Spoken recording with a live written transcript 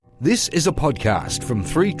This is a podcast from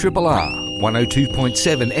 3RRR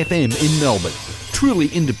 102.7 FM in Melbourne. Truly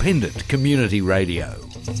independent community radio.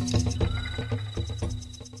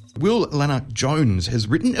 Will Lanark-Jones has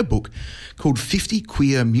written a book called 50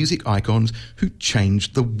 Queer Music Icons Who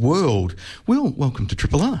Changed the World. Will, welcome to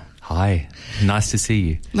Triple R. Hi, nice to see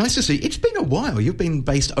you. Nice to see you. It's been a while. You've been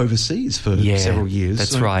based overseas for several years.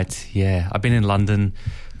 That's right, yeah. I've been in London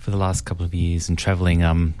for the last couple of years and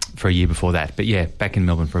travelling for a year before that. But yeah, back in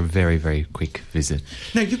Melbourne for a very, very quick visit.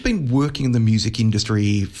 Now, you've been working in the music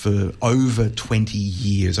industry for over 20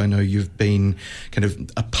 years. I know you've been kind of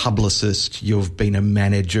a publicist, you've been a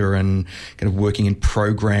manager and kind of working in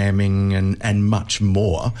programming and much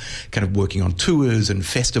more, kind of working on tours and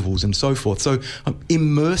festivals and so forth. So I'm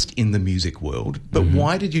immersed in the music world. But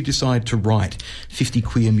why did you decide to write 50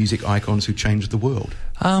 Queer Music Icons Who Changed the World?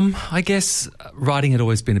 I guess writing had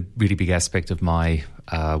always been a really big aspect of my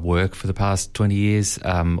work for the past 20 years,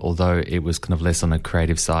 although it was kind of less on the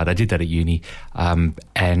creative side. I did that at uni,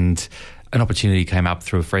 and an opportunity came up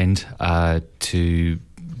through a friend to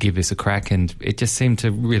give this a crack, and it just seemed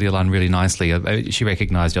to really align really nicely. She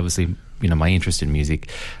recognised, obviously, my interest in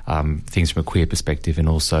music, things from a queer perspective, and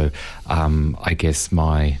also, I guess,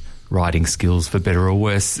 my writing skills, for better or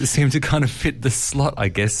worse, seemed to kind of fit the slot, I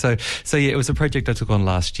guess. So yeah, it was a project I took on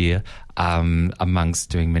last year, amongst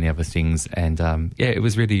doing many other things, and it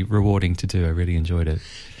was really rewarding to do. I really enjoyed it.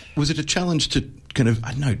 Was it a challenge to kind of,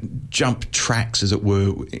 jump tracks, as it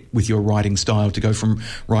were, with your writing style, to go from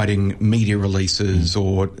writing media releases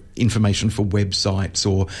or information for websites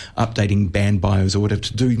or updating band bios or whatever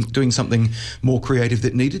to doing something more creative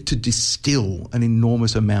that needed to distill an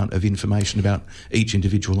enormous amount of information about each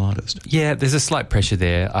individual artist? Yeah, there's a slight pressure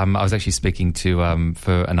there. I was actually speaking to,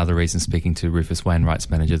 for another reason, Rufus Wainwright's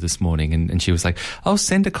manager this morning, and she was like, "Oh,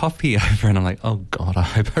 send a copy over," and I'm like, "Oh God, I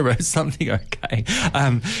hope I wrote something okay."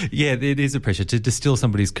 It is a pressure to distill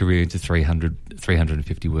somebody's career into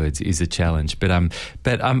 350 words is a challenge, but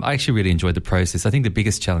I actually really enjoyed the process. I think the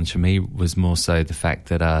biggest challenge for me was more so the fact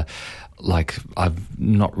that I've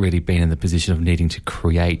not really been in the position of needing to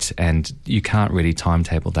create, and you can't really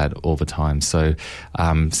timetable that all the time. So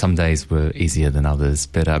some days were easier than others,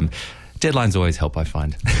 but deadlines always help, I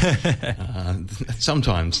find.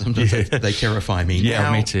 Sometimes they terrify me. Yeah,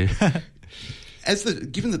 now, me too.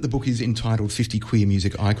 Given that the book is entitled 50 Queer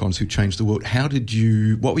Music Icons Who Changed the World,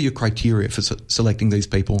 what were your criteria for selecting these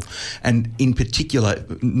people? And in particular,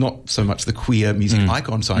 not so much the queer music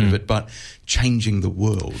icon side of it, but changing the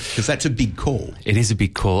world, because that's a big call. It is a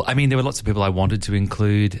big call. I mean, there were lots of people I wanted to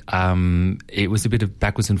include. It was a bit of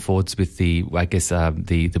backwards and forwards with the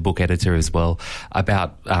book editor as well.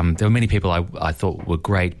 About there were many people I thought were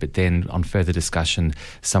great, but then on further discussion,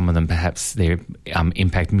 some of them perhaps their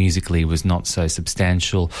impact musically was not so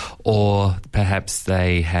substantial, or perhaps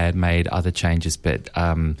they had made other changes, but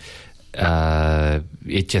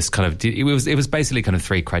it just kind of it was basically kind of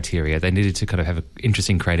three criteria. They needed to kind of have an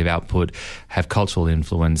interesting creative output, have cultural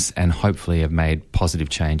influence, and hopefully have made positive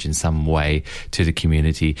change in some way to the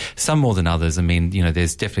community. Some more than others. I mean,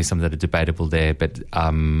 there's definitely some that are debatable there, but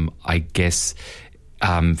I guess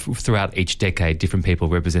throughout each decade, different people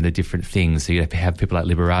represented different things. So you have people like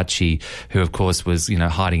Liberace, who of course was,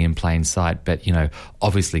 hiding in plain sight, but,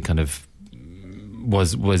 obviously kind of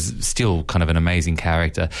was still kind of an amazing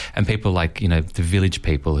character. And people like, the Village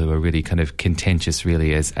People, who are really kind of contentious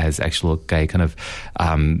really as actual gay kind of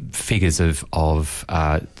figures of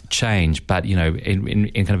change, but,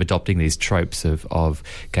 in kind of adopting these tropes of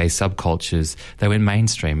gay subcultures, they went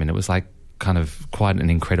mainstream, and it was like, kind of quite an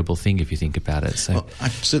incredible thing if you think about it. So I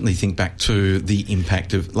certainly think back to the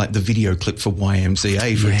impact of like the video clip for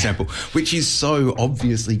YMCA, for example, which is so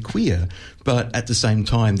obviously queer, but at the same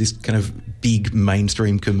time, this kind of big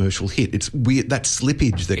mainstream commercial hit. It's weird, that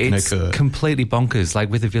slippage that can occur. It's completely bonkers. Like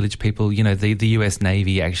with the Village People, the US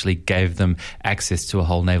Navy actually gave them access to a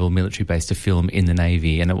whole naval military base to film in the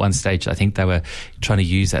Navy. And at one stage, I think they were trying to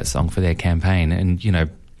use that song for their campaign. And,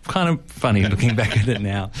 kind of funny looking back at it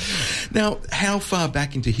now. Now, how far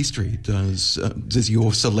back into history does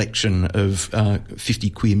your selection of 50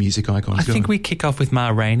 queer music icons go? I think we kick off with Ma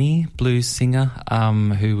Rainey, blues singer,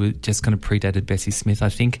 who just kind of predated Bessie Smith, I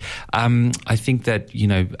think. I think that,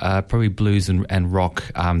 probably blues and rock,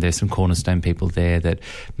 there's some cornerstone people there that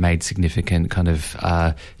made significant kind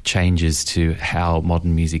of changes to how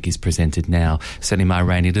modern music is presented now. Certainly Ma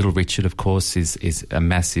Rainey. Little Richard, of course, is a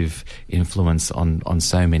massive influence on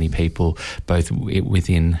so many people, both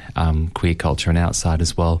within queer culture and outside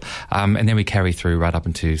as well. And then we carry through right up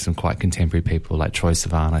into some quite contemporary people like Troye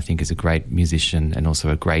Sivan, I think, is a great musician and also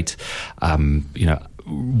a great,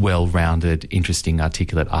 well-rounded, interesting,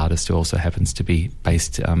 articulate artist who also happens to be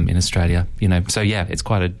based in Australia. So yeah, it's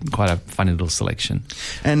quite a funny little selection.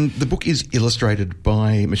 And the book is illustrated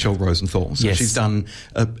by Michelle Rosenthal. So yes. She's done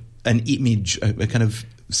an image, a kind of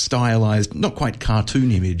stylized, not quite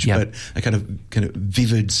cartoon image, yep. but a kind of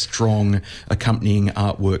vivid, strong, accompanying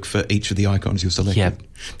artwork for each of the icons you selected. Yep.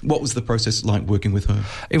 What was the process like working with her?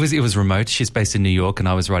 It was remote. She's based in New York, and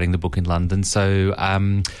I was writing the book in London. So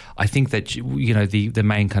I think that the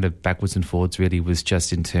main kind of backwards and forwards really was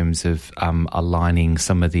just in terms of aligning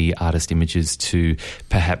some of the artist images to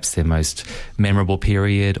perhaps their most memorable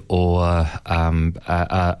period, or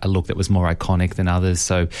a look that was more iconic than others.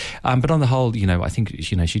 So, but on the whole, I think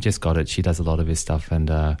she just got it. She does a lot of his stuff,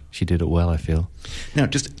 and she did it well, I feel. Now,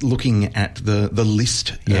 just looking at the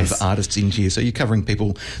list yes. of artists in here, so you're covering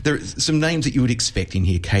people. There are some names that you would expect in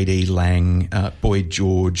here: K.D. Lang, Boy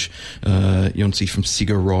George, Yonsei from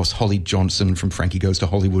Sigur Rós, Holly Johnson from Frankie Goes to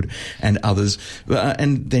Hollywood, and others.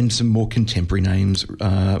 And then some more contemporary names: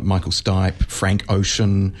 Michael Stipe, Frank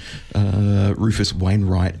Ocean, Rufus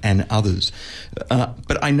Wainwright, and others.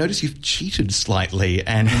 But I notice you've cheated slightly,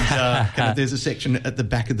 and there's a section at the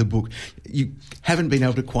back of the book. You haven't been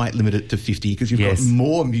able to quite limit it to 50 because you've yes. got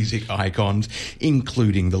more music icons,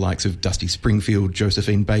 including the likes of Dusty Springfield,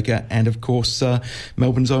 Josephine Baker, and of course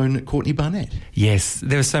Melbourne's own Courtney Barnett. Yes,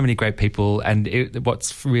 there are so many great people, and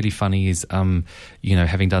what's really funny is,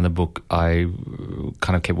 having done the book, I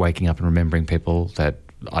kind of kept waking up and remembering people that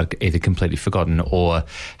I'd either completely forgotten or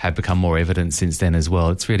have become more evident since then as well.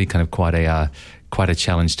 It's really kind of quite a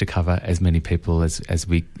challenge to cover as many people as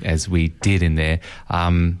we did in there.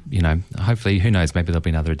 Hopefully, who knows, maybe there'll be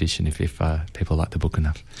another edition if people like the book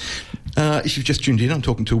enough. If you've just tuned in, I'm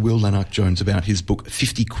talking to Will Lanark-Jones about his book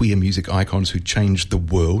 50 Queer Music Icons Who Changed the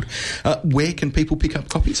World. Where can people pick up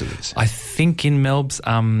copies of this? I think in Melb's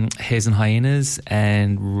Hares and Hyenas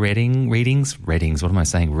and Readings. What am I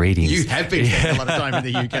saying? Readings. You have been spending a lot of time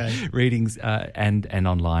in the UK. Readings and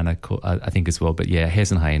online, I think as well. But yeah,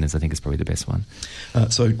 Hares and Hyenas I think is probably the best one.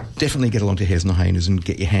 So definitely get along to Hares and Hyenas and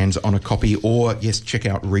get your hands on a copy, or yes, check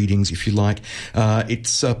out Readings if you like.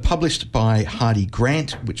 It's published by Hardy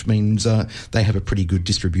Grant, which means they have a pretty good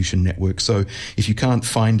distribution network. So if you can't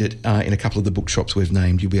find it in a couple of the bookshops we've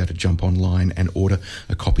named, you'll be able to jump online and order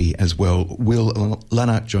a copy as well. Will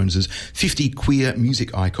Lanark-Jones's 50 Queer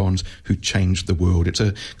Music Icons Who Changed the World. It's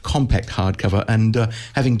a compact hardcover, and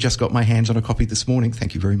having just got my hands on a copy this morning,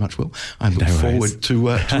 thank you very much, Will. I look forward to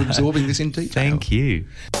absorbing this in detail. Thank you.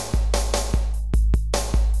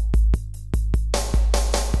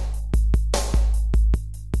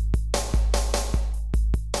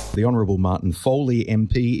 The Honourable Martin Foley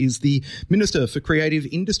MP is the Minister for Creative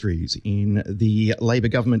Industries in the Labor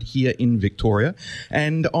government here in Victoria,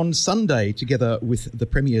 and on Sunday, together with the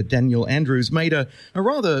Premier Daniel Andrews, made a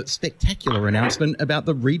rather spectacular announcement about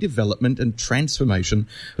the redevelopment and transformation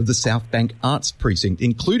of the South Bank Arts Precinct,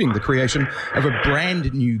 including the creation of a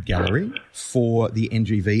brand new gallery for the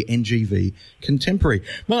NGV Contemporary.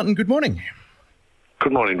 Martin, good morning.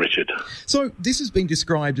 Good morning, Richard. So this has been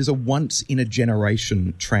described as a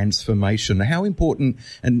once-in-a-generation transformation. How important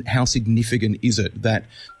and how significant is it that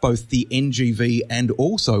both the NGV and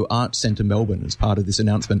also Arts Centre Melbourne, as part of this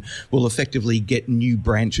announcement, will effectively get new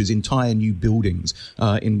branches, entire new buildings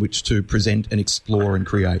in which to present and explore and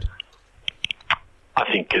create?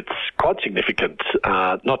 I think it's quite significant,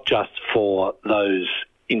 not just for those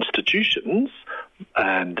institutions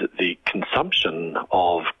and the consumption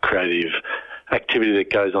of creative activity that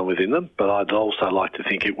goes on within them, but I'd also like to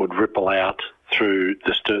think it would ripple out through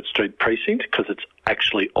the Sturt Street precinct, because it's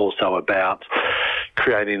actually also about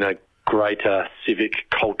creating a greater civic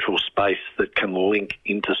cultural space that can link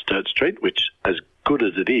into Sturt Street, which, as good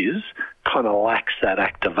as it is, kind of lacks that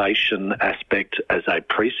activation aspect as a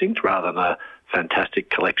precinct rather than a fantastic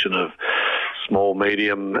collection of small,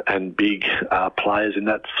 medium and big players in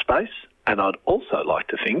that space. And I'd also like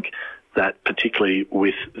to think that particularly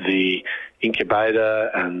with the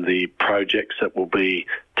incubator and the projects that will be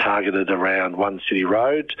targeted around One City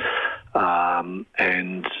Road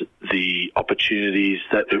and the opportunities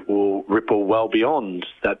that it will ripple well beyond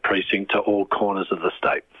that precinct to all corners of the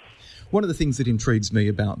state. One of the things that intrigues me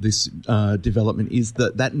about this development is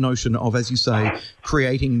that notion of, as you say,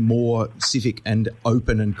 creating more civic and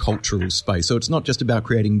open and cultural space. So it's not just about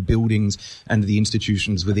creating buildings and the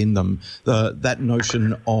institutions within them. That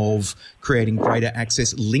notion of creating greater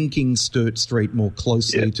access, linking Sturt Street more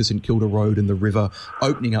closely to St Kilda Road and the river,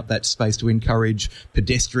 opening up that space to encourage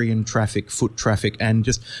pedestrian traffic, foot traffic, and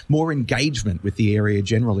just more engagement with the area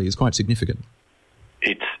generally is quite significant.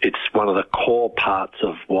 It's one of the core parts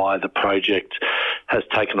of why the project has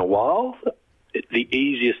taken a while, the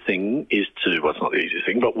easiest thing is to, well, it's not the easiest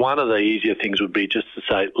thing, but one of the easier things would be just to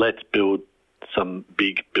say, let's build some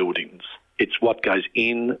big buildings. It's what goes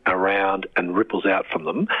in, around and ripples out from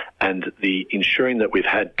them, and the ensuring that we've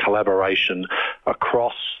had collaboration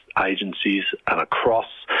across agencies and across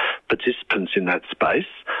participants in that space,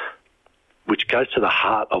 which goes to the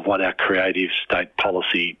heart of what our creative state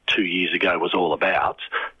policy 2 years ago was all about,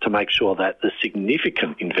 to make sure that the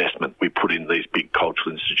significant investment we put in these big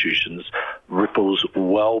cultural institutions ripples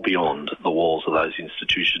well beyond the walls of those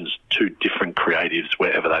institutions to different creatives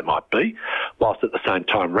wherever they might be, whilst at the same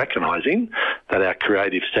time recognising that our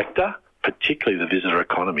creative sector, particularly the visitor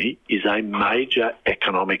economy, is a major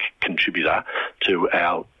economic contributor to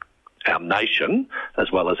our nation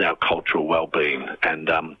as well as our cultural well-being. And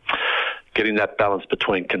getting that balance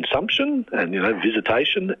between consumption and,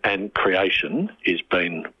 visitation and creation has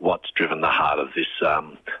been what's driven the heart of this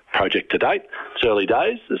project to date. It's early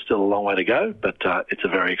days. There's still a long way to go, but it's a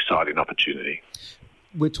very exciting opportunity.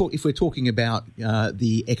 If we're talking about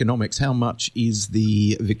the economics, how much is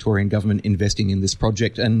the Victorian government investing in this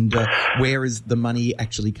project, and where is the money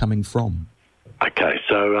actually coming from? Okay,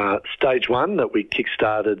 so stage one that we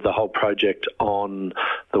kick-started the whole project on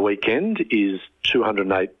the weekend is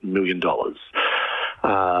 $208 million.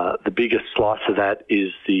 The biggest slice of that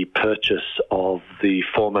is the purchase of the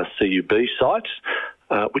former CUB site,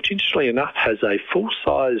 which interestingly enough has a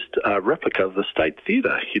full-sized replica of the State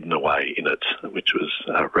Theatre hidden away in it, which was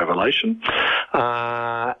a revelation.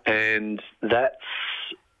 And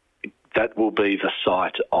that will be the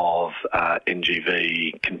site of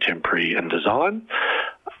NGV Contemporary and Design.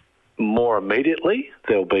 More immediately,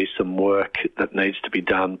 there'll be some work that needs to be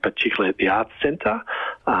done, particularly at the Arts Centre,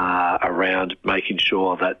 around making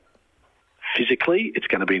sure that physically it's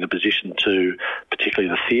going to be in a position to,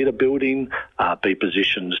 particularly the theatre building, be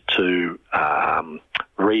positioned to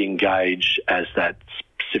re-engage as that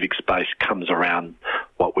civic space comes around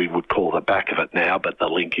what we would call the back of it now, but the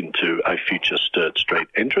link into a future Sturt Street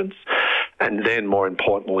entrance. And then, more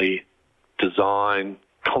importantly, design,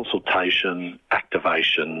 consultation,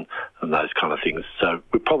 activation, and those kind of things. So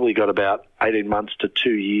we've probably got about 18 months to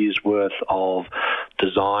 2 years worth of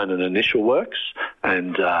design and initial works,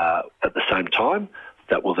 and at the same time,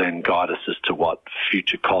 that will then guide us as to what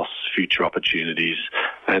future costs, future opportunities,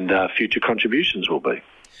 and future contributions will be.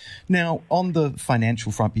 Now, on the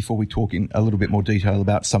financial front, before we talk in a little bit more detail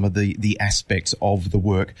about some of the aspects of the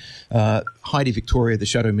work, Heidi Victoria, the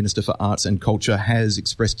Shadow Minister for Arts and Culture, has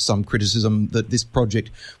expressed some criticism that this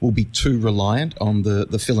project will be too reliant on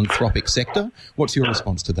the philanthropic sector. What's your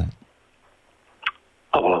response to that?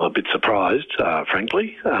 Oh, well, I'm a bit surprised,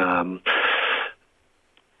 frankly. The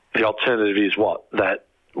alternative is what? That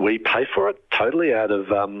we pay for it totally out of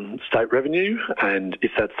state revenue, and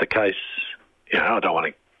if that's the case, I don't want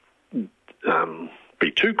to be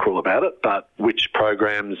too cruel about it, but which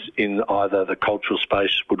programs in either the cultural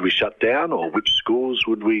space would we shut down, or which schools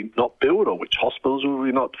would we not build, or which hospitals would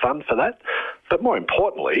we not fund for that? But more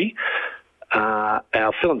importantly, our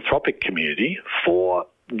philanthropic community for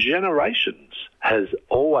generations has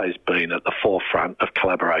always been at the forefront of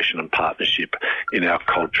collaboration and partnership in our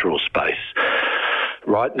cultural space.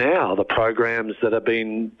 Right now, the programs that are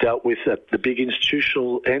being dealt with at the big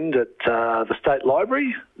institutional end at the State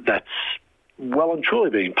Library, that's well and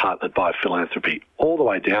truly being partnered by philanthropy, all the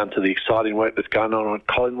way down to the exciting work that's going on at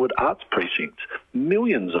Collingwood Arts Precinct.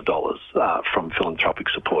 Millions of dollars from philanthropic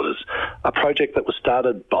supporters. A project that was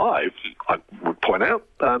started by, I would point out,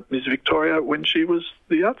 Ms Victoria when she was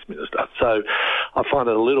the Arts Minister. So I find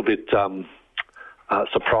it a little bit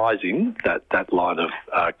surprising that line of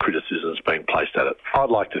criticism is being placed at it.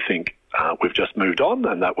 I'd like to think we've just moved on,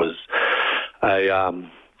 and that was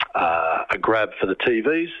a grab for the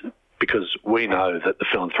TVs, because we know that the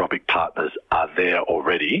philanthropic partners are there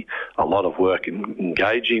already. A lot of work in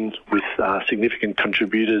engaging with significant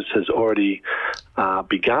contributors has already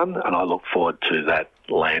begun, and I look forward to that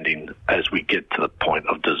landing as we get to the point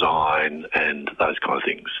of design and those kind of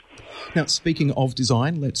things. Now, speaking of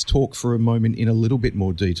design, let's talk for a moment in a little bit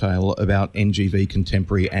more detail about NGV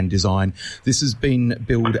Contemporary and Design. This has been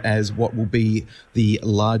billed as what will be the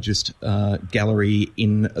largest gallery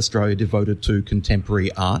in Australia devoted to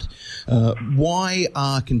contemporary art. Why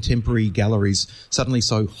are contemporary galleries suddenly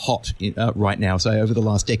so hot right now? So over the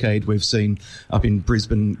last decade, we've seen up in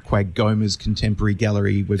Brisbane, Quag Gomer's Contemporary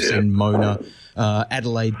Gallery. We've seen Mona.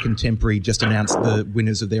 Adelaide Contemporary just announced the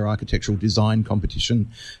winners of their architectural design competition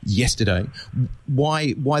yesterday.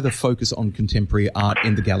 Why the focus on contemporary art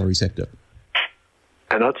in the gallery sector?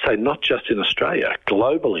 And I'd say not just in Australia,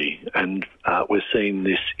 globally, and we're seeing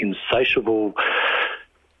this insatiable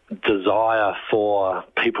desire for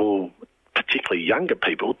people, particularly younger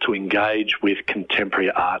people, to engage with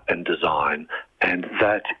contemporary art and design. And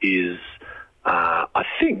that is, I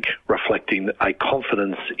think, reflecting a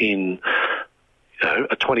confidence in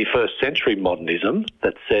a 21st century modernism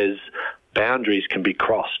that says boundaries can be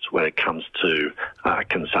crossed when it comes to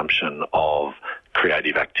consumption of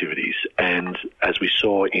creative activities. And as we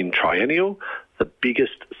saw in Triennial, the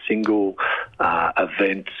biggest single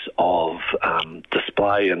event of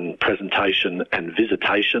display and presentation and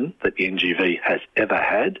visitation that the NGV has ever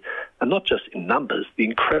had, and not just in numbers, the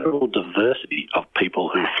incredible diversity of people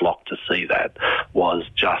who flocked to see that was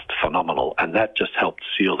just phenomenal. And that just helped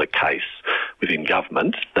seal the case within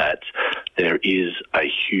government that there is a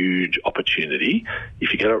huge opportunity,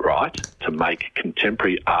 if you get it right, to make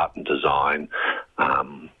contemporary art and design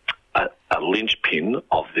a linchpin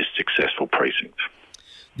of this successful precinct.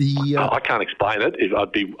 I can't explain it.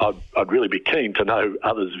 I'd really be keen to know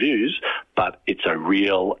others' views, but it's a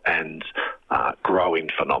real and growing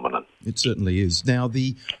phenomenon. It certainly is. Now,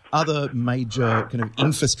 the other major kind of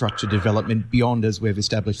infrastructure development beyond, as we've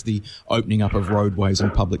established, the opening up of roadways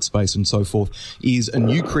and public space and so forth, is a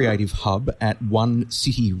new creative hub at One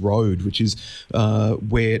City Road, which is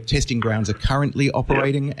where testing grounds are currently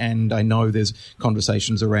operating. Yep. And I know there's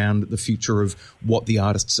conversations around the future of what the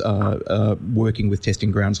artists working with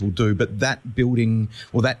testing grounds will do. But that building,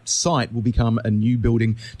 or that site, will become a new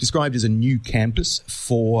building described as a new campus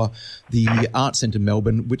for the Arts Centre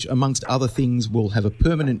Melbourne, which, amongst other things, will have a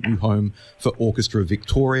permanent new home for Orchestra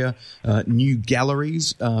Victoria, new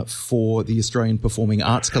galleries for the Australian Performing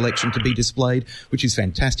Arts Collection to be displayed, which is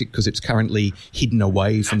fantastic because it's currently hidden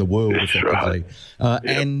away from the world, effectively. Right.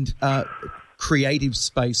 And creative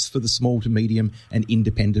space for the small to medium and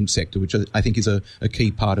independent sector, which I think is a key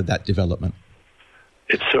part of that development.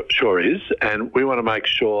 It sure is, and we want to make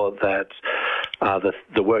sure that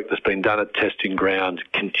the work that's been done at Testing Ground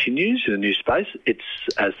continues in a new space. It's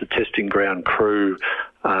as the Testing Ground crew,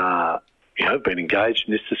 been engaged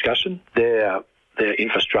in this discussion. Their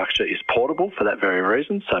infrastructure is portable for that very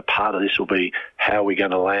reason. So part of this will be how we're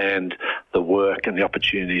going to land the work and the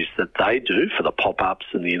opportunities that they do for the pop-ups,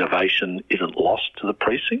 and the innovation isn't lost to the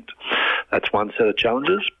precinct. That's one set of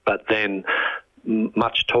challenges. But then,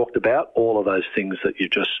 much talked about, all of those things that you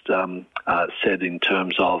just said in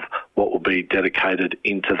terms of what will be dedicated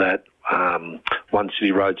into that One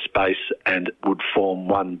City Road space and would form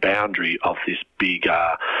one boundary of this big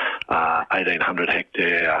 1,800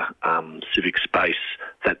 hectare civic space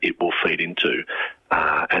that it will feed into.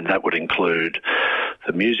 And that would include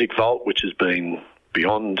the Music Vault, which has been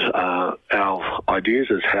beyond our ideas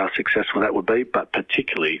as how successful that would be, but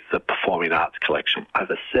particularly the Performing Arts Collection.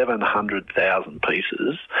 Over 700,000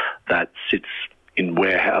 pieces that sits in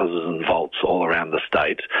warehouses and vaults all around the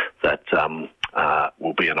state that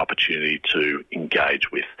will be an opportunity to engage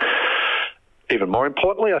with. Even more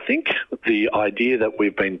importantly, I think, the idea that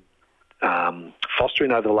we've been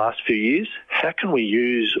fostering over the last few years, how can we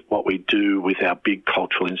use what we do with our big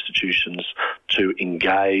cultural institutions to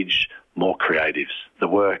engage more creatives? The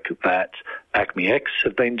work that ACME X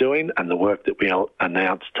have been doing, and the work that we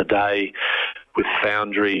announced today with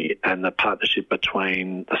Foundry and the partnership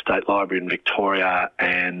between the State Library in Victoria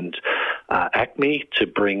and ACME to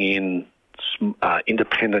bring in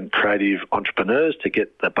independent creative entrepreneurs to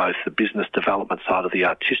get both the business development side of the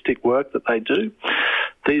artistic work that they do.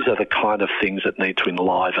 These are the kind of things that need to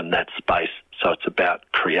enliven that space. So it's about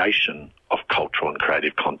creation of cultural and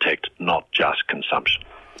creative content, not just consumption.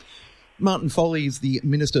 Martin Foley is the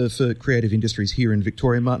Minister for Creative Industries here in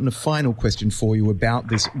Victoria. Martin, a final question for you about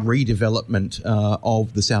this redevelopment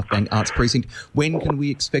of the South Bank Arts Precinct. When can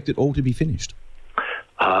we expect it all to be finished?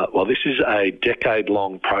 Well, this is a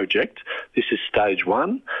decade-long project. This is stage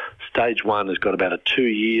one. Stage one has got about a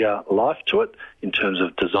 2-year life to it in terms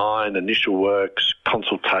of design, initial works,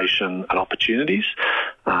 consultation and opportunities.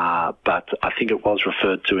 But I think it was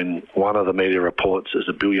referred to in one of the media reports as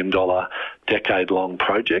a $1 billion decade-long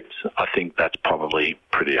project. I think that's probably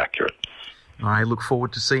pretty accurate. I look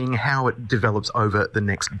forward to seeing how it develops over the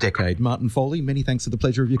next decade. Martin Foley, many thanks for the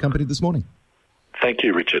pleasure of your company this morning. Thank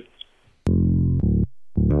you, Richard.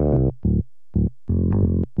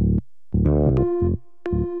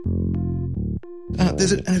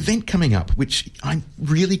 There's an event coming up which I'm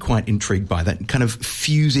really quite intrigued by, that kind of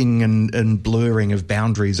fusing and blurring of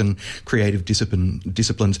boundaries and creative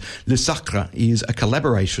disciplines. Le Sacre is a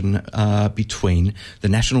collaboration between the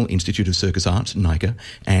National Institute of Circus Arts, NICA,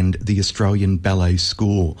 and the Australian Ballet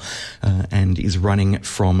School, and is running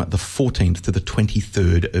from the 14th to the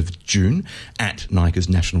 23rd of June at NICA's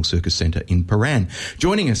National Circus Centre in Paran.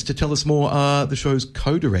 Joining us to tell us more are the show's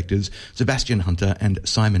co-directors, Sebastian Hunter and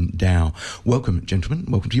Simon Dow. Welcome, gentlemen.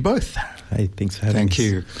 Welcome to you both. Hey, thanks for having us. Thank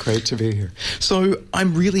you. Great to be here. So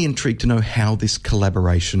I'm really intrigued to know how this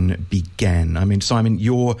collaboration began. I mean, Simon,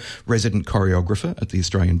 you're resident choreographer at the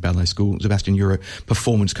Australian Ballet School. Sebastian, you're a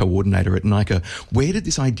performance coordinator at NICA. Where did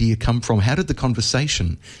this idea come from? How did the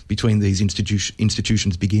conversation between these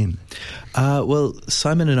institutions begin? Well,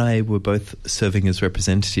 Simon and I were both serving as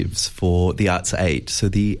representatives for the Arts 8, so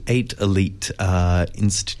the 8 elite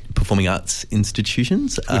performing arts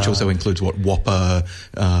institutions. Which also includes what? WAPA,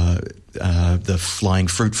 the Flying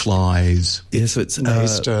Fruit Flies. Yeah, so it's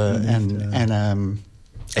NASTA and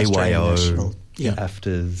AYO, yeah.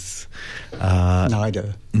 AFTRS,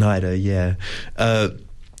 NIDA, yeah.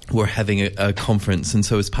 We're having a conference, and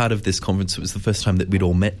so as part of this conference, it was the first time that we'd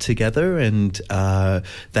all met together, and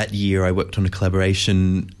that year I worked on a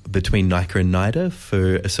collaboration between NICA and NIDA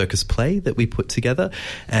for a circus play that we put together,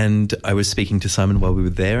 and I was speaking to Simon while we were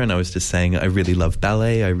there, and I was just saying I really love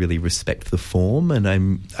ballet, I really respect the form, and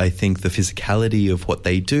I think the physicality of what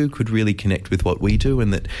they do could really connect with what we do,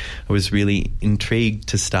 and that I was really intrigued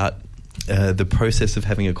to start the process of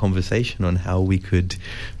having a conversation on how we could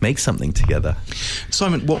make something together.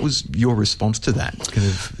 Simon, what was your response to that?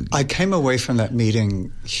 I came away from that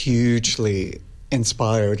meeting hugely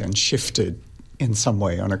inspired and shifted in some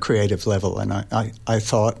way on a creative level, and I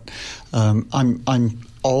thought I'm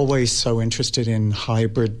always so interested in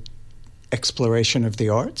hybrid exploration of the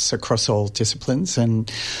arts across all disciplines, and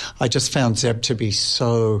I just found Zeb to be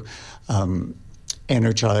so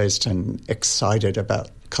energized and excited about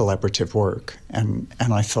collaborative work, and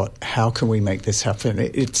I thought, how can we make this happen?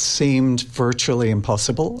 It seemed virtually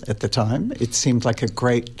impossible at the time. It seemed like a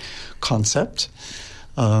great concept,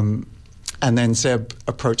 and then Zeb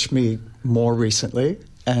approached me more recently,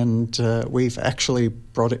 and we've actually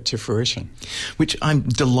brought it to fruition. Which I'm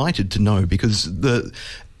delighted to know, because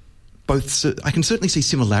I can certainly see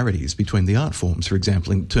similarities between the art forms, for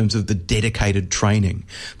example, in terms of the dedicated training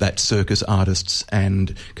that circus artists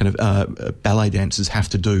and kind of ballet dancers have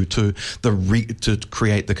to do to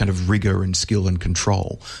create the kind of rigour and skill and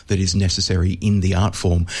control that is necessary in the art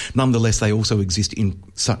form. Nonetheless, they also exist in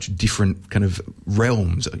such different kind of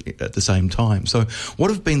realms at the same time. So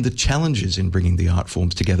what have been the challenges in bringing the art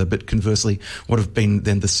forms together, but conversely, what have been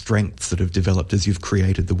then the strengths that have developed as you've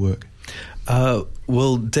created the work?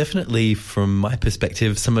 Well, definitely from my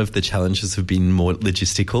perspective, some of the challenges have been more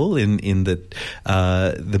logistical in that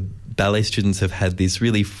the ballet students have had these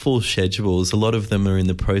really full schedules. A lot of them are in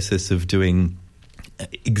the process of doing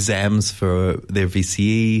exams for their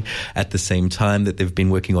VCE at the same time that they've been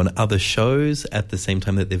working on other shows, at the same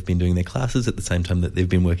time that they've been doing their classes, at the same time that they've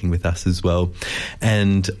been working with us as well.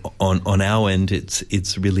 And on our end,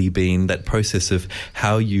 it's really been that process of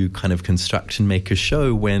how you kind of construct and make a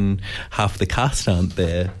show when half the cast aren't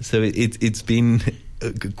there. So it's been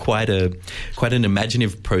quite an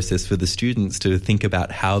imaginative process for the students to think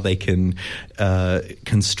about how they can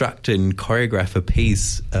construct and choreograph a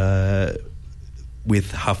piece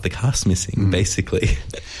with half the cast missing, basically.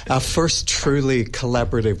 Our first truly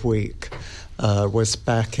collaborative week was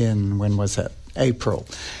back in, when was that? April.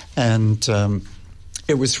 And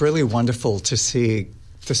it was really wonderful to see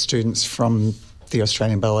the students from the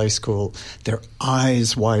Australian Ballet School, their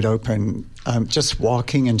eyes wide open, just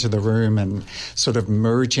walking into the room and sort of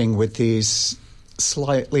merging with these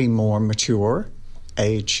slightly more mature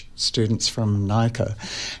age students from NICA.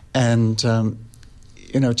 And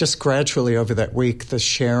just gradually over that week, the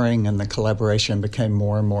sharing and the collaboration became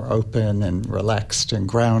more and more open and relaxed and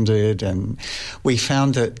grounded. And we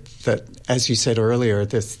found that as you said earlier,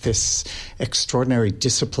 this extraordinary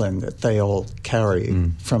discipline that they all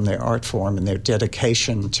carry from their art form and their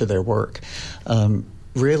dedication to their work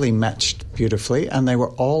really matched beautifully. And they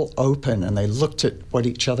were all open, and they looked at what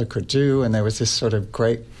each other could do, and there was this sort of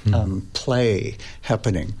great play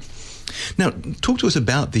happening. Now, talk to us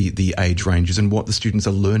about the age ranges and what the students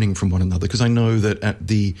are learning from one another, because I know that at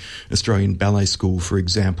the Australian Ballet School, for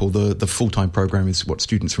example, the full-time program is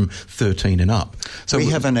students from 13 and up. So we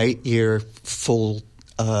have an 8-year full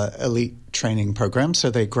elite training program, so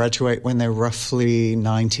they graduate when they're roughly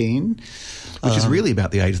 19. Which is really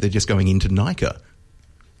about the age they're just going into NICA.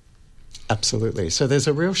 Absolutely. So there's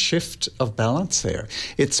a real shift of balance there.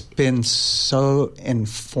 It's been so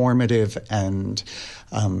informative and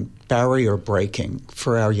barrier breaking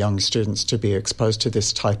for our young students to be exposed to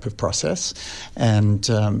this type of process. And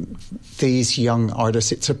these young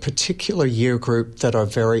artists, it's a particular year group that are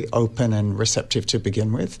very open and receptive to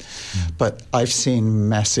begin with. But I've seen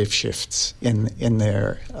massive shifts in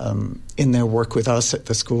their work with us at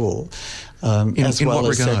the school. as well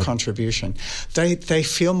as regard? their contribution. They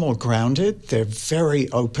feel more grounded. They're very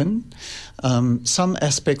open. Some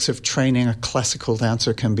aspects of training a classical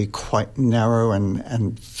dancer can be quite narrow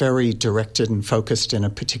and very directed and focused in a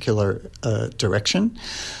particular direction.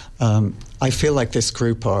 I feel like this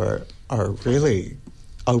group are really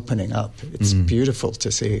opening up. It's beautiful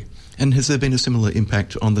to see. And has there been a similar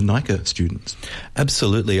impact on the NICA students?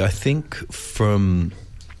 Absolutely. I think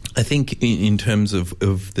in terms of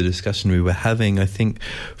the discussion we were having, I think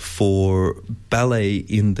for ballet,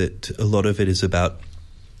 in that a lot of it is about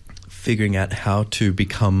figuring out how to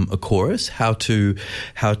become a chorus, how to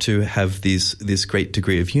have this great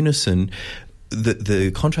degree of unison.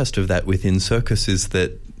 The contrast of that within circus is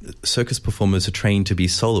that circus performers are trained to be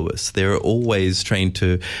soloists. They're always trained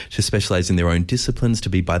to specialise in their own disciplines, to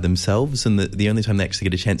be by themselves, and the only time they actually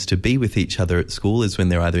get a chance to be with each other at school is when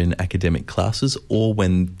they're either in academic classes or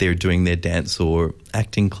when they're doing their dance or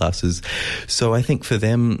acting classes. So I think for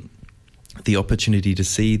them, the opportunity to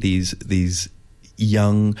see these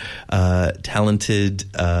young, talented,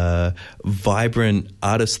 vibrant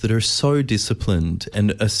artists that are so disciplined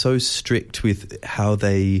and are so strict with how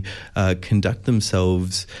they conduct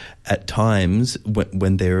themselves at times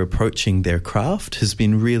when they're approaching their craft has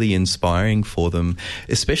been really inspiring for them,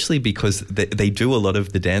 especially because they do a lot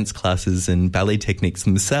of the dance classes and ballet techniques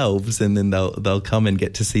themselves, and then they'll come and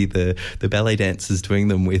get to see the ballet dancers doing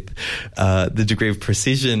them with the degree of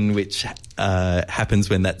precision which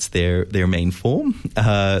happens when that's their main form.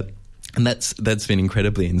 And that's been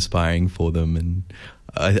incredibly inspiring for them, and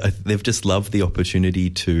they've just loved the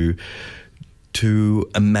opportunity to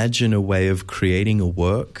imagine a way of creating a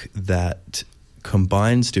work that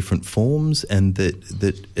combines different forms and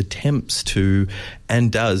that attempts to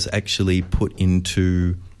and does actually put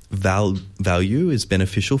into value is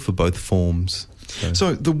beneficial for both forms.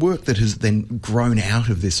 So the work that has then grown out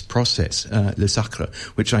of this process, Le Sacre,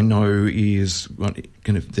 which I know is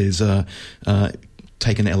there's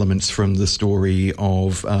taken elements from the story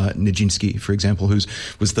of Nijinsky, for example, who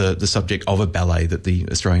was the subject of a ballet that the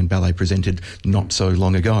Australian Ballet presented not so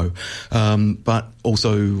long ago, but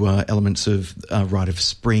also elements of Rite of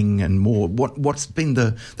Spring and more. What's been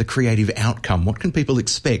the creative outcome? What can people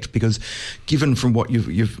expect? Because given from what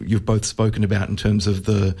you've both spoken about in terms of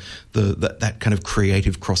that kind of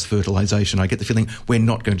creative cross-fertilisation, I get the feeling we're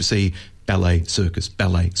not going to see ballet, circus,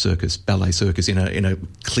 ballet, circus, ballet, circus in a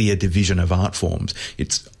clear division of art forms.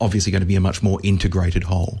 It's obviously going to be a much more integrated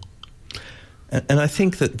whole. And I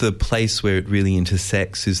think that the place where it really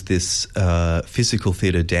intersects is this physical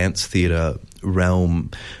theatre, dance theatre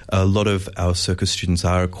realm. A lot of our circus students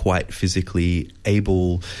are quite physically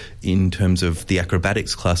able in terms of the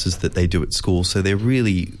acrobatics classes that they do at school, so they're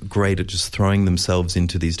really great at just throwing themselves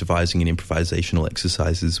into these devising and improvisational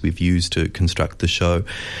exercises we've used to construct the show.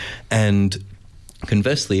 And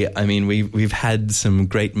conversely, I mean, we've had some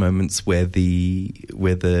great moments where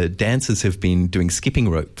the dancers have been doing skipping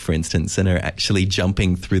rope, for instance, and are actually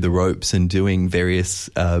jumping through the ropes and doing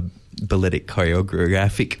various balletic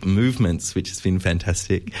choreographic movements, which has been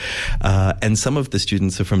fantastic. And some of the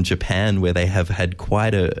students are from Japan, where they have had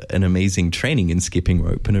quite an amazing training in skipping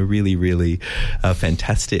rope and are really, really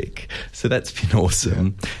fantastic. So that's been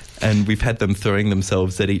awesome. Yeah. And we've had them throwing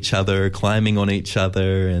themselves at each other, climbing on each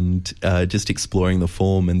other, and just exploring the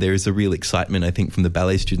form. And there is a real excitement, I think, from the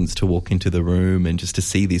ballet students to walk into the room and just to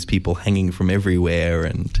see these people hanging from everywhere.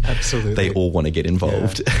 And absolutely, they all want to get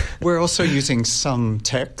involved. Yeah. We're also using some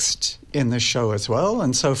text in the show as well.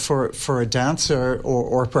 And so for a dancer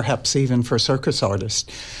or perhaps even for a circus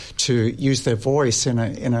artist to use their voice in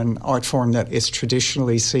an art form that is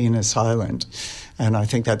traditionally seen as silent, and I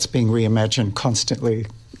think that's being reimagined constantly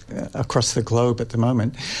across the globe at the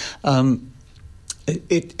moment,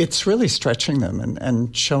 it's really stretching them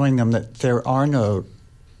and showing them that there are no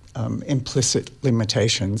implicit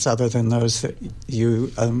limitations other than those that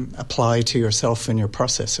you apply to yourself in your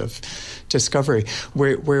process of discovery.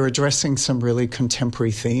 We're addressing some really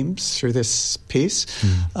contemporary themes through this piece,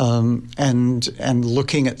 and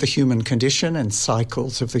looking at the human condition and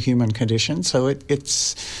cycles of the human condition. So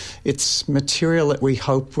it's material that we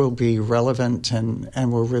hope will be relevant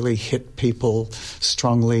and will really hit people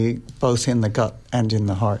strongly, both in the gut and in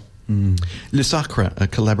the heart. Le Sacre, a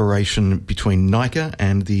collaboration between NICA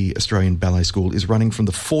and the Australian Ballet School, is running from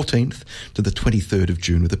the 14th to the 23rd of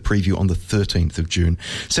June with a preview on the 13th of June.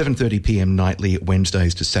 7:30pm nightly,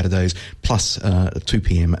 Wednesdays to Saturdays, plus a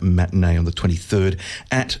 2pm matinee on the 23rd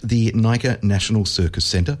at the NICA National Circus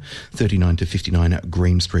Centre, 39 to 59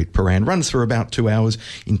 Green Street, Prahran. Runs for about 2 hours,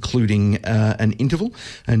 including an interval,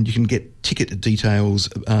 and you can get ticket details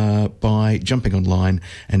by jumping online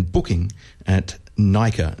and booking at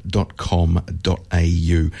nica.com.au.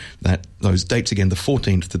 Those dates again, the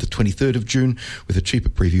 14th to the 23rd of June, with a cheaper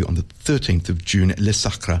preview on the 13th of June. Le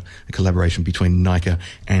Sacre, a collaboration between NICA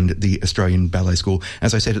and the Australian Ballet School.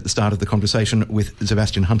 As I said at the start of the conversation with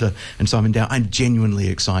Sebastian Hunter and Simon Dow, I'm genuinely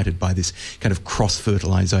excited by this kind of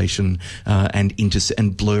cross-fertilisation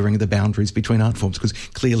and blurring of the boundaries between art forms, because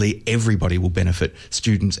clearly everybody will benefit,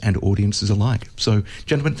 students and audiences alike. So,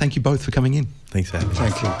 gentlemen, thank you both for coming in. Thanks for having me.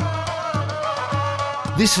 Thank you.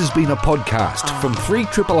 This has been a podcast from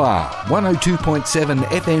 3RRR 102.7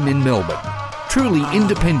 FM in Melbourne. Truly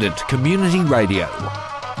independent community radio.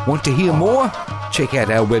 Want to hear more? Check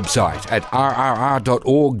out our website at rrr.org.au.